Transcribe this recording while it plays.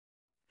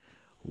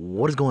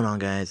What is going on,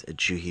 guys?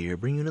 Chu here,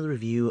 bringing you another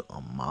review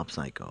on Mob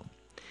Psycho.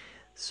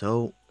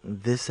 So,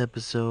 this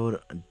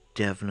episode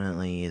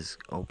definitely is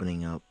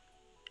opening up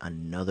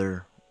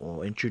another,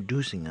 or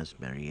introducing us,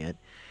 better yet,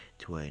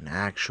 to an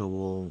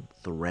actual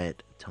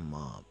threat to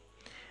Mob.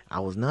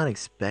 I was not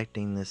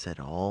expecting this at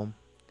all,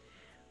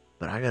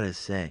 but I gotta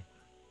say,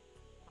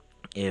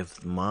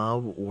 if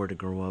Mob were to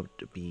grow up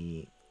to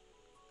be,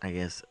 I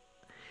guess,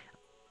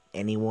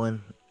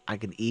 anyone, I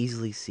could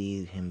easily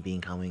see him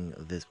becoming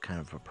this kind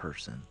of a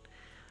person.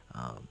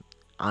 Um,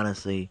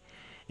 Honestly,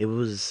 it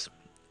was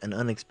an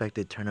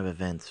unexpected turn of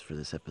events for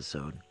this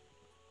episode,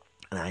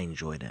 and I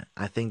enjoyed it.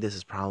 I think this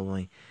is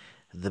probably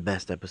the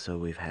best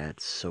episode we've had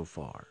so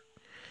far.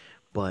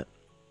 But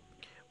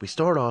we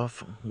start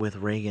off with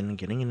Reagan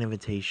getting an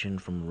invitation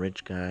from a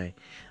rich guy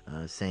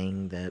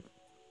saying that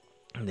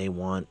they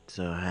want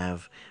to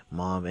have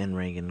Mob and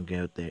Reagan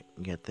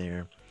get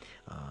there.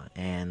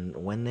 And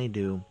when they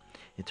do,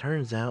 it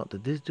turns out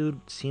that this dude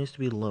seems to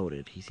be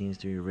loaded. He seems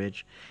to be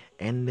rich,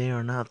 and they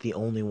are not the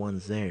only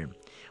ones there.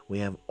 We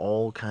have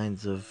all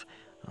kinds of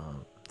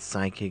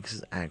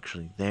psychics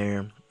actually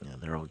there.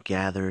 They're all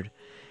gathered.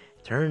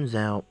 Turns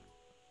out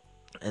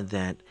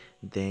that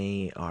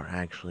they are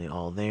actually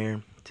all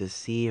there to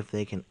see if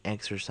they can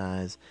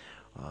exorcise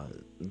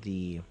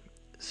the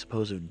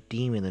supposed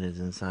demon that is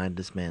inside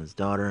this man's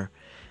daughter.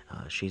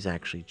 She's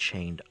actually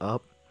chained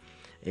up.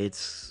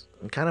 It's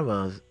kind of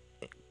a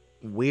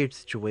weird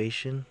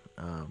situation.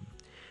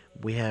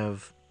 We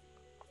have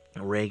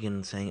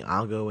Reagan saying,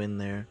 "I'll go in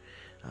there,"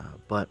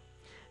 but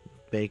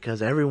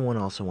because everyone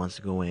also wants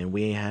to go in,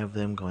 we have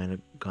them going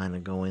to kind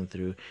of going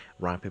through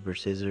rock paper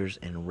scissors,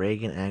 and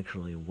Reagan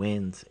actually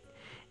wins.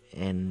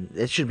 And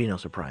it should be no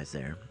surprise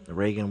there.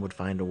 Reagan would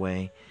find a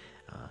way,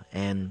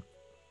 and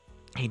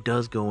he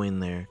does go in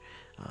there.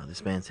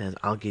 This man says,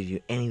 "I'll give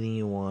you anything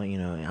you want.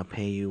 I'll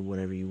pay you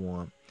whatever you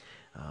want."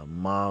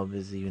 Mob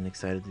is even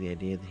excited to the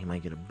idea that he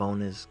might get a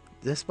bonus,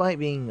 despite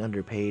being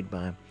underpaid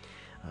by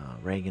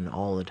Reagan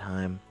all the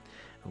time.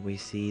 We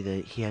see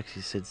that he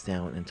actually sits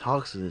down and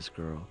talks to this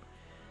girl,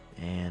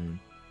 and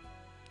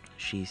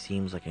she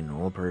seems like a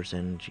normal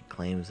person. She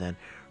claims that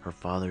her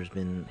father's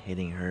been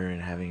hitting her and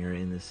having her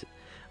in this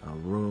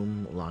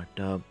room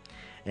locked up.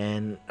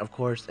 And of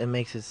course, it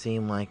makes it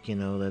seem like,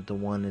 that the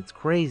one that's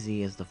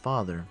crazy is the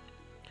father.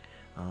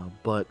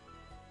 But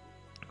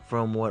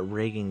from what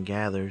Reagan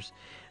gathers,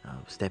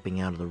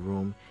 stepping out of the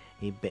room,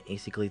 he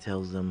basically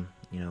tells them,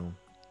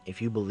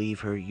 if you believe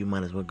her, you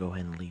might as well go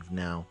ahead and leave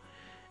now.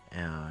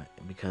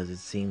 Because it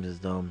seems as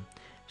though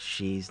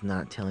she's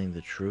not telling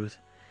the truth.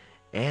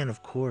 And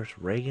of course,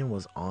 Reagan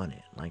was on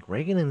it. Like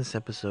Reagan in this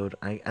episode,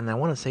 I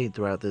want to say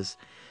throughout this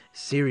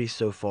series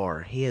so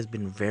far, he has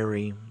been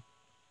very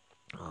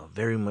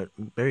much,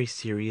 very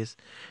serious.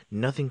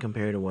 Nothing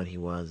compared to what he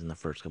was in the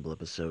first couple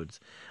episodes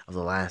of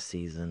the last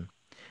season.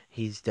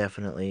 He's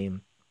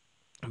definitely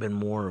been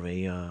more of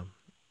a,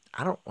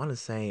 I don't want to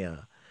say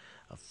a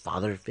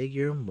father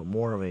figure, but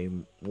more of a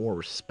more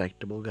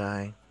respectable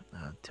guy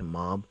to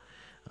Mob.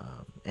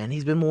 And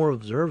he's been more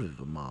observant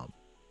of Mob.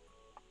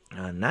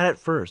 Not at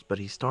first, but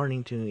he's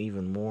starting to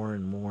even more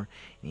and more,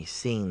 and he's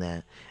seeing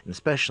that, and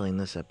especially in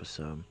this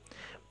episode.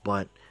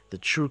 But the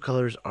true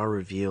colors are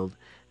revealed.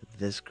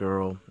 This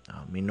girl,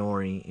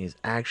 Minori, is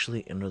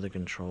actually under the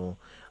control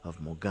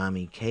of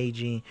Mogami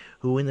Keiji,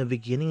 who in the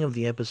beginning of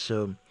the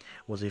episode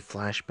was a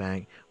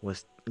flashback,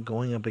 was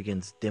going up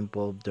against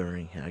Dimple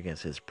during, I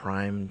guess, his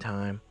prime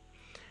time.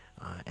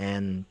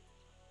 And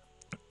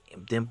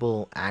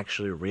Dimple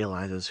actually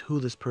realizes who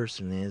this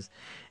person is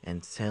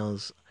and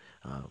tells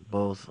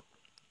both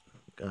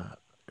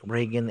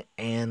Reagan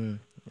and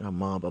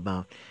Mob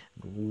about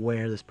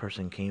where this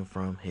person came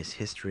from, his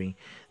history.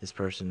 This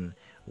person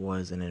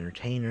was an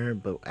entertainer,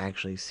 but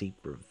actually seeked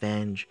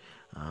revenge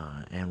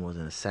and was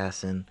an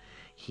assassin.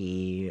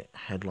 He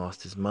had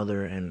lost his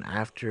mother, and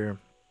after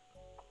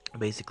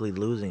basically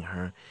losing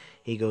her,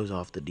 he goes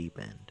off the deep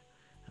end.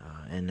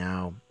 And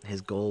now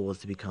his goal was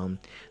to become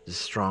the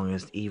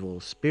strongest evil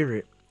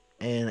spirit.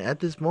 And at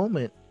this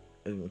moment,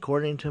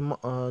 according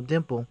to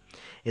Dimple,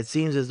 it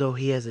seems as though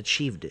he has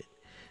achieved it.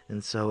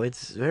 And so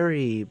it's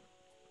very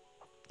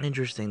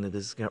interesting that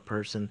this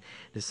person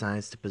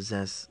decides to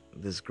possess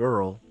this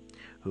girl,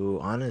 who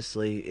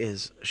honestly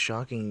is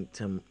shocking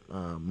to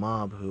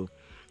Mob, who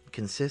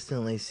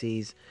consistently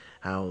sees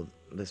how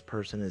this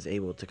person is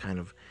able to kind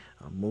of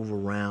move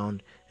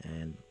around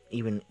and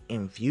even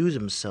infuse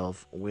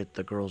himself with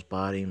the girl's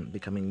body,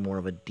 becoming more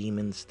of a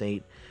demon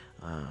state.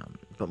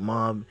 But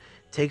Mob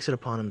takes it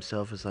upon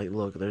himself. It's like,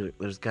 look,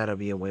 there's got to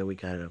be a way. We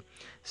got to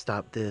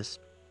stop this.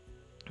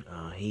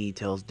 He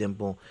tells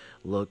Dimple,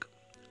 look,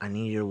 I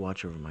need you to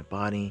watch over my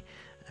body.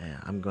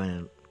 I'm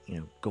going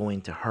to, go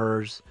into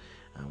hers.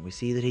 We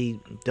see that he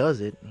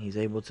does it. He's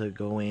able to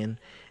go in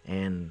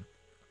and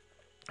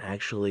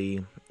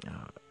actually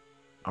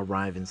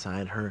arrive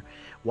inside her,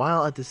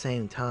 while at the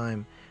same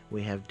time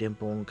we have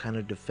Dimple kind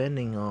of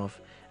defending off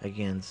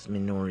against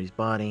Minori's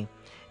body.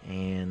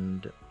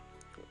 And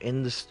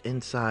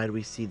inside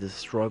we see the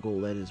struggle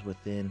that is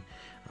within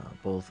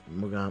both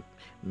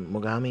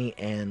Mogami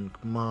and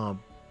Mob,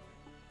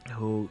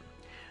 who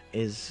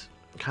is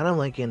kind of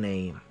like in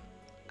a,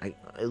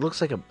 it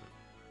looks like a,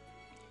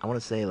 I want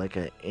to say like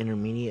an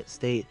intermediate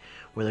state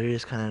where they're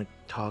just kind of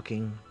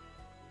talking,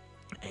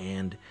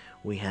 and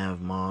we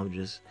have Mob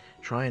just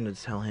trying to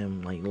tell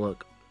him like,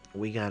 look,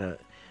 you gotta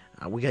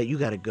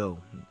go.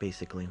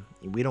 Basically,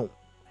 you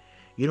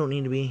don't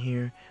need to be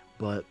here,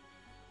 but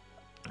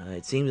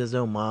it seems as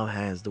though Mob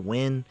has the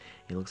win.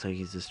 It looks like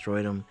he's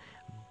destroyed him,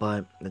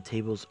 but the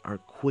tables are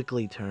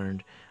quickly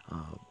turned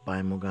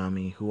by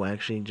Mogami, who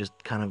actually just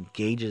kind of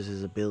gauges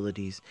his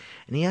abilities.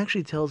 And he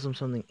actually tells him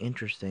something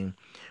interesting,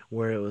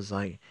 where it was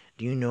like,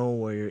 do you know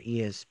where your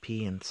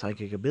ESP and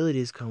psychic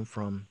abilities come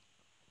from?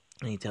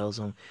 And he tells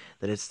him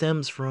that it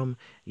stems from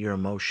your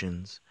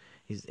emotions.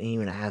 He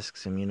even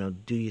asks him,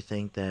 do you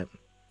think that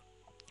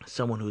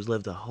someone who's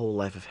lived a whole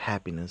life of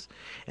happiness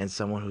and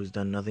someone who's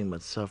done nothing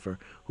but suffer,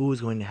 who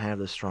is going to have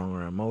the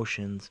stronger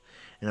emotions?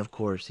 And of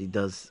course, he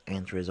does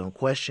answer his own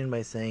question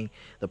by saying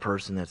the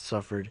person that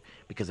suffered,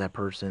 because that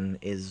person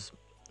is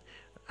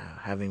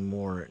having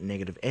more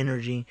negative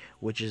energy,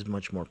 which is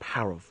much more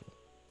powerful.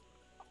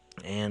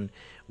 And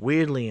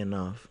weirdly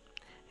enough,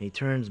 he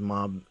turns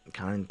Mob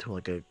kind of into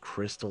like a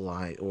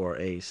crystallite or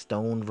a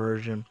stone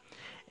version,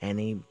 and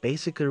he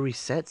basically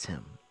resets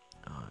him.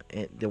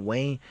 The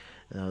way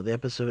the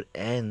episode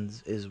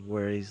ends is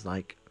where he's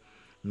like,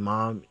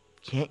 Mob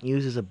can't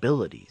use his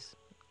abilities.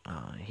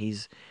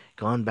 He's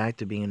gone back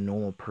to being a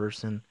normal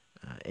person,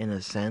 in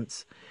a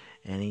sense,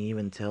 and he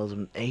even tells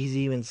him. He's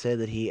even said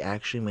that he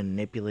actually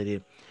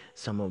manipulated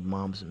some of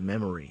Mob's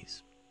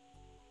memories.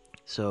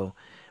 So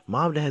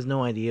Mob has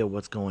no idea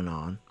what's going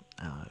on,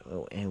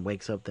 and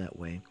wakes up that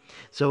way.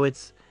 So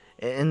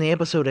and the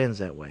episode ends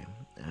that way.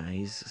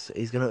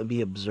 He's gonna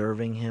be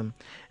observing him,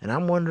 and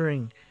I'm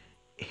wondering,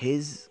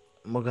 is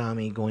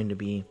Mogami going to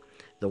be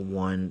the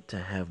one to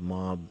have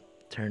Mob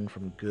turn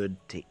from good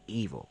to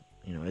evil?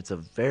 It's a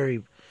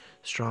very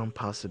strong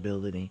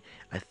possibility.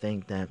 I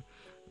think that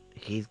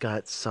he's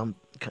gonna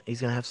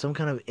have some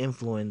kind of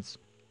influence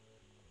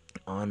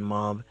on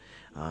Mob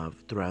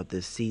throughout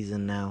this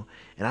season now,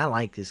 and I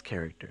like this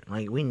character.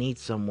 Like, we need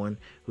someone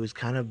who's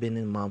kind of been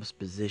in Mob's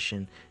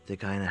position to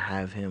kind of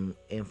have him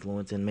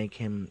influence and make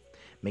him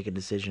make a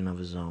decision of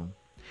his own.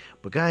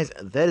 But guys,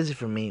 that is it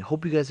for me.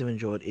 Hope you guys have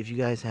enjoyed. If you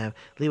guys have,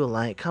 leave a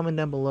like, comment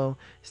down below,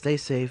 stay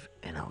safe,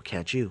 and I'll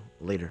catch you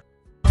later.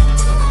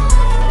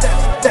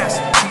 That's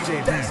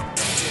DJ